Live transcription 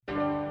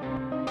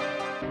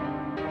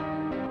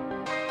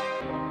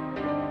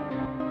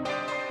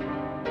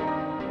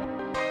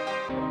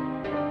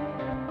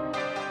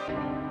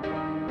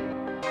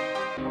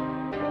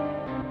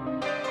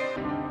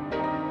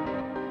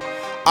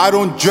I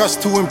don't dress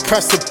to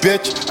impress a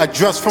bitch, I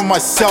dress for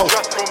myself.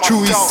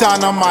 True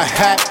sign on my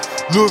hat,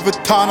 Louis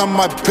Vuitton on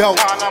my belt,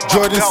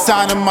 Jordan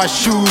sign on my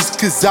shoes,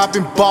 cause I've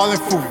been ballin'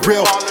 for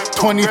real.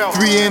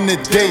 23 in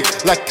a day,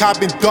 like I've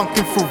been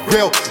dunking for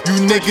real.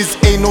 You niggas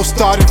ain't no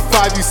starting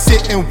five, you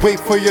sit and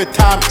wait for your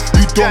time.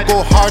 You don't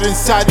go hard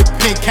inside the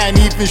paint, can't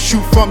even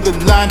shoot from the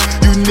line.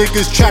 You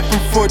niggas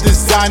trapping for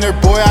designer,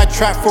 boy I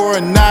trap for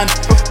a 9.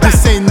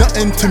 This ain't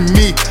nothing to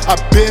me,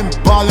 I've been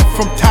ballin'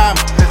 from time.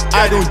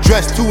 I don't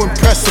dress to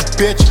impress a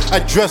bitch, I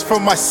dress for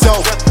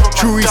myself.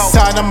 True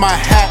sign on my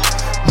hat,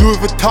 Louis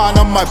Vuitton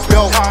on my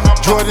belt,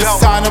 Jordan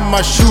sign on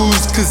my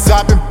shoes, cause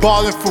I've been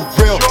ballin' for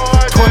real.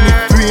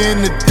 23 in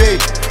a day,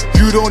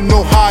 you don't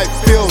know how it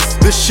feels.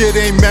 This shit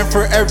ain't meant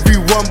for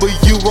everyone, but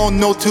you won't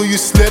know till you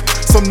slip.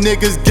 Some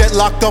niggas get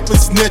locked up and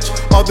snitch,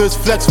 others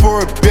flex for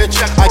a bitch.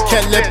 I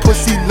can't let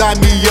pussy line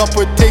me up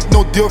or take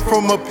no deal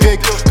from a pig.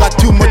 Got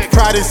too much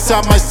pride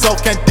inside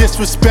myself, can't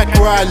disrespect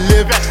where I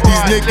live.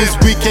 These niggas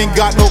weak, ain't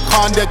got no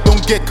conduct,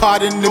 don't get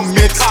caught in the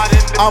mix.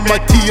 I'm a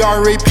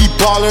TRAP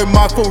baller,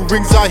 my phone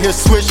rings, I hear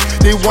switch.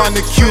 They want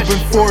a Cuban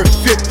for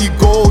 50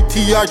 gold,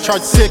 TR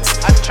charge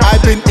 6.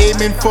 I've been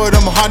aiming for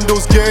them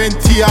hondos,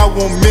 guarantee I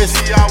won't miss.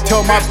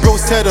 Tell my bro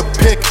set a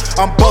pic,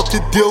 I'm about to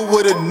deal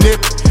with a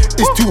nip.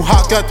 It's too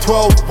hot, got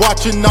 12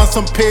 watching on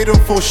some paid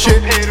for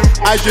shit.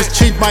 I just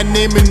changed my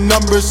name and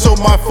number so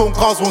my phone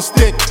calls won't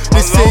stick.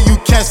 They say you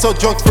can't sell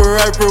drugs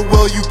forever,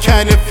 well you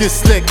can if you're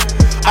slick.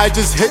 I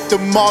just hit the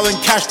mall and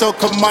cashed out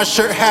cause my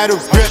shirt had a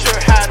rip.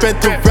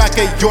 Spent a rack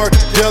at York,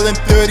 dealing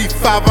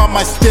 35 on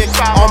my stick.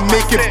 I'll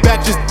make it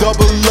back, just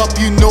double up,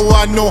 you know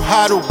I know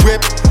how to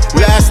whip.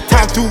 Last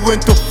time 2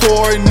 into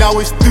 4 and now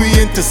it's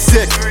 3 into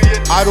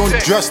 6. I don't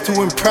dress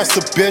to impress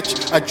a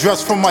bitch, I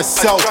dress for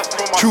myself.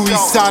 True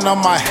sign on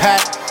my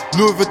hat,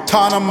 Louis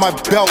Vuitton on my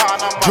belt,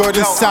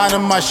 Jordan sign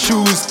on my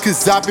shoes,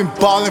 cause I've been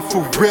ballin'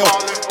 for real.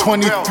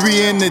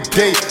 23 in a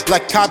day,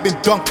 like I've been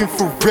dunking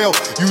for real.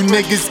 You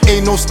niggas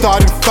ain't no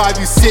starting five,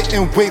 you sit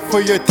and wait for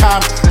your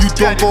time. You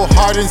don't go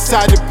hard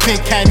inside the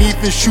paint, can't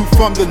even shoot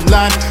from the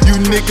line. You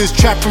niggas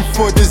trapping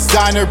for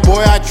designer,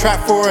 boy I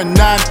trap for a 9.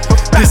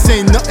 This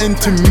ain't nothing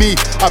to me,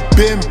 I've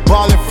been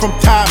ballin' from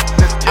time.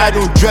 I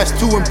don't dress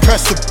to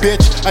impress a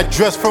bitch, I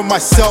dress for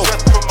myself.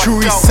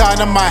 True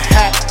sign on my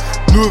hat,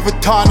 Louis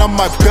Vuitton on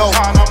my belt,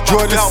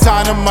 Jordan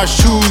sign on my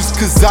shoes,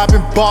 cause I've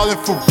been ballin'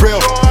 for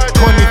real.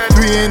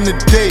 23 in a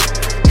day,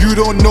 you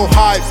don't know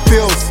how it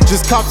feels.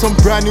 Just cop some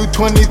brand new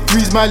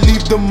 23s, might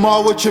leave the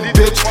mall with your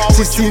bitch.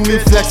 She seen me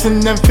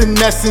flexing and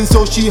finessing,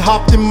 so she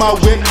hopped in my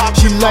whip.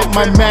 She like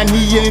my man,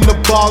 he ain't a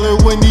baller,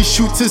 when he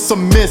shoots it's a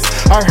miss.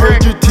 I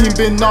heard your team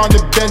been on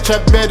the bench, I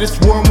bet it's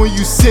warm where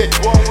you sit.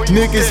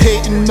 Niggas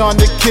hating on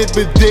the kid,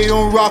 but they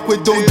don't rock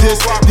with, don't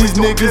diss. These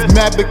niggas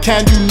mad but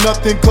can't do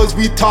nothing, cause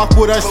we talk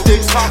with our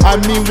sticks. I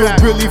mean we'll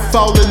really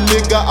foul a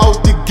nigga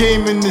out the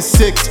game in the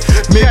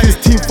 6. Make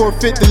his team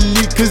forfeit the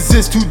league, cause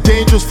it's too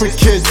dangerous for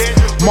kids.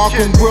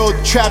 Marking world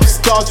trap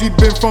stars, we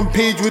been from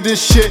page with this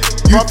shit.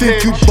 You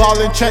think you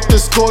ballin', check the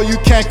score, you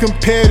can't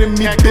compare to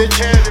me, bitch.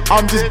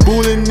 I'm just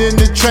bullin' in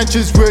the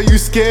trenches where you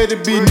scared to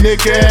be,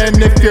 nigga.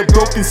 And if you're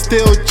broken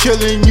still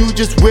chillin', you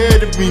just wear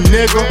to be,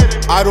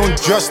 nigga. I don't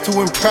dress to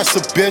impress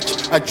a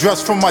bitch, I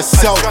dress for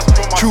myself.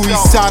 True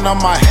sign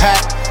on my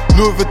hat,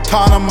 Louis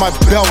Vuitton on my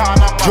belt,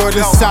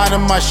 Jordan sign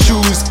on my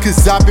shoes,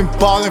 cause I've been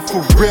ballin'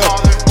 for real.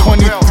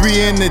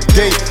 23 in a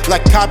day,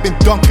 like I've been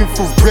dunking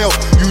for real.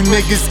 You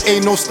niggas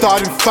ain't no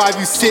starting five,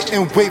 you sit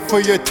and wait for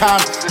your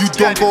time. You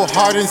don't go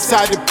hard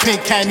inside the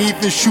paint, can't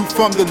even shoot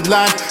from the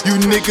line. You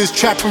niggas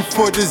trapping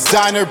for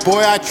designer,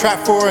 boy I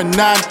trap for a 9.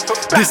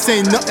 This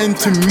ain't nothing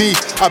to me,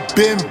 I've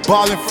been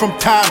ballin' from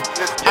time.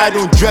 I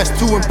don't dress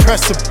to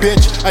impress a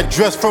bitch, I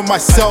dress for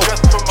myself.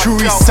 True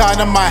sign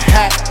on my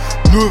hat,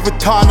 Louis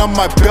Vuitton on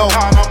my belt,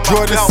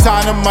 Jordan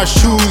sign on my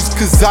shoes,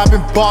 cause I've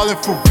been ballin'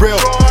 for real.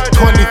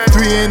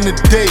 23 in a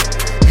day,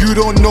 you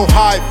don't know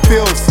how it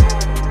feels.